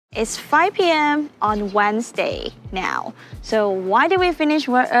It's 5 p.m. on Wednesday now. So why did we finish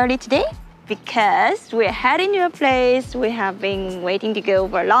work early today? Because we're heading to a place we have been waiting to go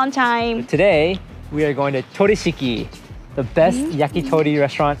for a long time. Today, we are going to Torishiki, the best yakitori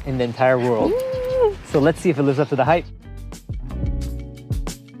restaurant in the entire world. So let's see if it lives up to the hype.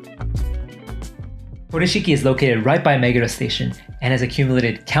 Torishiki is located right by Meguro Station and has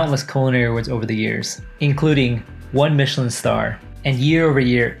accumulated countless culinary awards over the years, including 1 Michelin star. And year over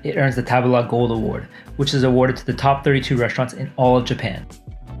year, it earns the Tabelog Gold Award, which is awarded to the top 32 restaurants in all of Japan.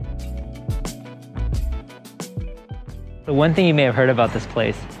 The one thing you may have heard about this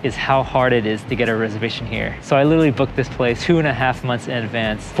place is how hard it is to get a reservation here. So I literally booked this place 2.5 months in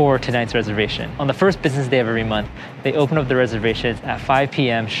advance for tonight's reservation. On the first business day of every month, they open up the reservations at 5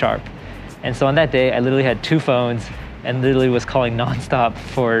 p.m. sharp. And so on that day, I literally had 2 phones and literally was calling nonstop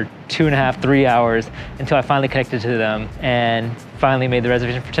for 2.5, 3 hours until I finally connected to them and finally made the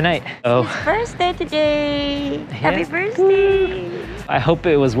reservation for tonight. Oh, it's birthday today! Yeah. Happy birthday! I hope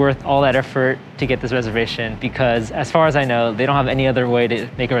it was worth all that effort to get this reservation because as far as I know, they don't have any other way to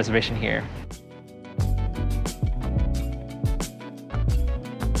make a reservation here.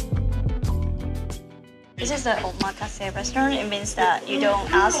 This is the omakase restaurant. It means that you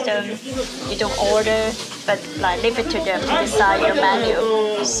don't ask them, you don't order, but like leave it to them to decide your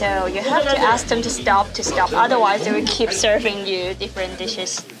menu. So you have to ask them to stop, otherwise they will keep serving you different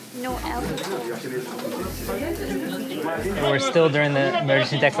dishes. No alcohol. We're still during the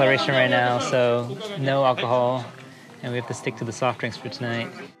emergency declaration right now, so no alcohol, and we have to stick to the soft drinks for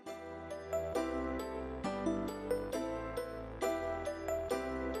tonight.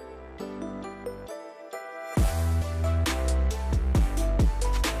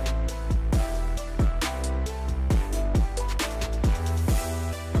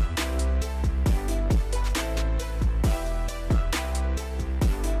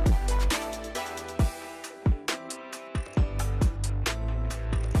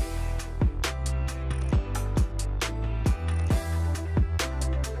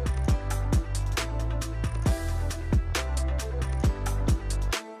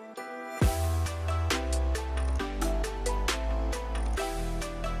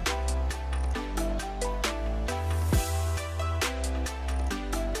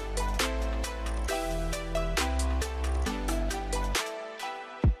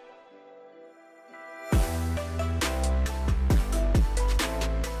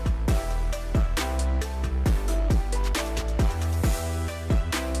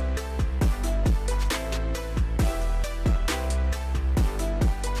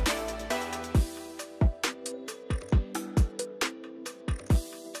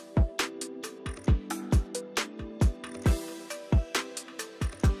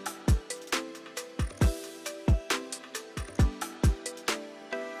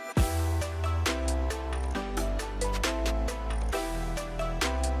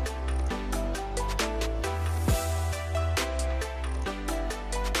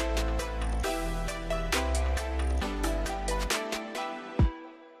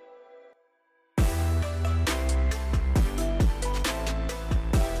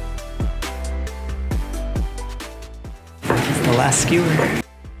 The last skewer.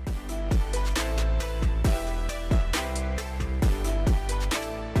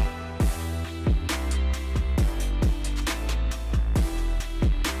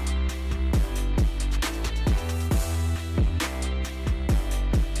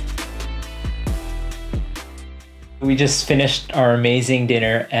 We just finished our amazing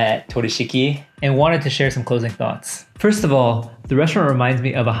dinner at Torishiki and wanted to share some closing thoughts. First of all, the restaurant reminds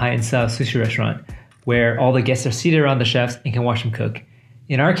me of a high-end style sushi restaurant where all the guests are seated around the chefs and can watch them cook.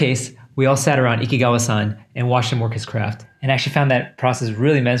 In our case, we all sat around Ikigawa-san and watched him work his craft, and actually found that process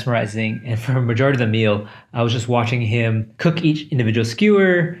really mesmerizing. And for a majority of the meal, I was just watching him cook each individual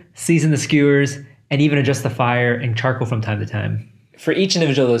skewer, season the skewers, and even adjust the fire and charcoal from time to time. For each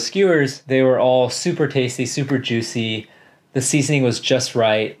individual of those skewers, they were all super tasty, super juicy. The seasoning was just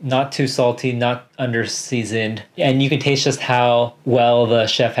right, not too salty, not under-seasoned. And you can taste just how well the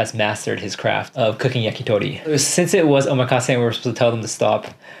chef has mastered his craft of cooking yakitori. Since it was omakase and we were supposed to tell them to stop,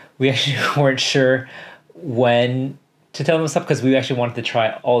 we actually weren't sure when to tell them to stop because we actually wanted to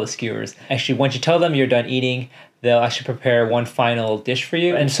try all the skewers. Actually, once you tell them you're done eating, they'll actually prepare one final dish for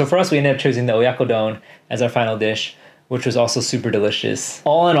you. And so for us, we ended up choosing the oyakodon as our final dish, which was also super delicious.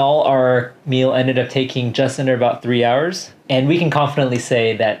 All in all, our meal ended up taking just under about 3 hours. And we can confidently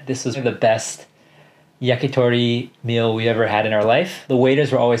say that this was the best yakitori meal we ever had in our life. The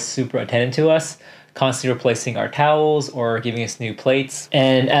waiters were always super attentive to us, constantly replacing our towels or giving us new plates.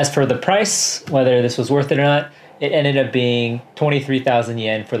 And as for the price, whether this was worth it or not, it ended up being 23,000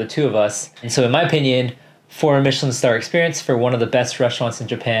 yen for the two of us. And so in my opinion, for a Michelin star experience for one of the best restaurants in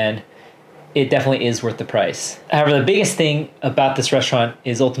Japan, it definitely is worth the price. However, the biggest thing about this restaurant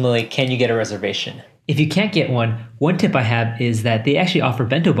is ultimately, can you get a reservation? If you can't get one tip I have is that they actually offer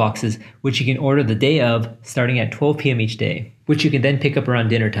bento boxes, which you can order the day of, starting at 12 p.m. each day, which you can then pick up around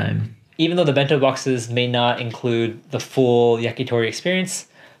dinner time. Even though the bento boxes may not include the full yakitori experience,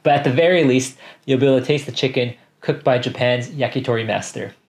 but at the very least, you'll be able to taste the chicken cooked by Japan's yakitori master.